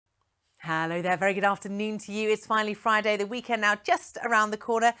Hello there, very good afternoon to you. It's finally Friday, the weekend now just around the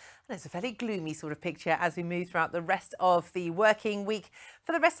corner, and it's a fairly gloomy sort of picture as we move throughout the rest of the working week.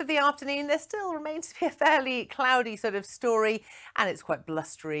 For the rest of the afternoon, there still remains to be a fairly cloudy sort of story, and it's quite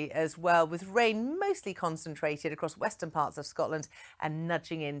blustery as well, with rain mostly concentrated across western parts of Scotland and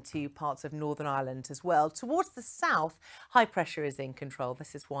nudging into parts of Northern Ireland as well. Towards the south, high pressure is in control.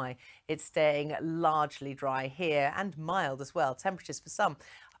 This is why it's staying largely dry here and mild as well. Temperatures for some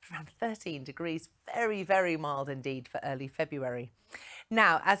around 13 degrees, very, very mild indeed for early February.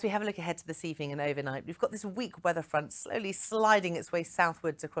 Now, as we have a look ahead to this evening and overnight, we've got this weak weather front slowly sliding its way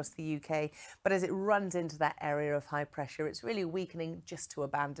southwards across the UK, but as it runs into that area of high pressure, it's really weakening just to a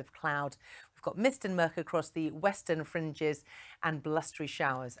band of cloud. We've got mist and murk across the western fringes and blustery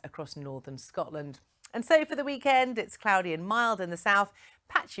showers across northern Scotland. And so for the weekend, it's cloudy and mild in the south,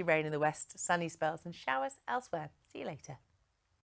 patchy rain in the west, sunny spells and showers elsewhere. See you later.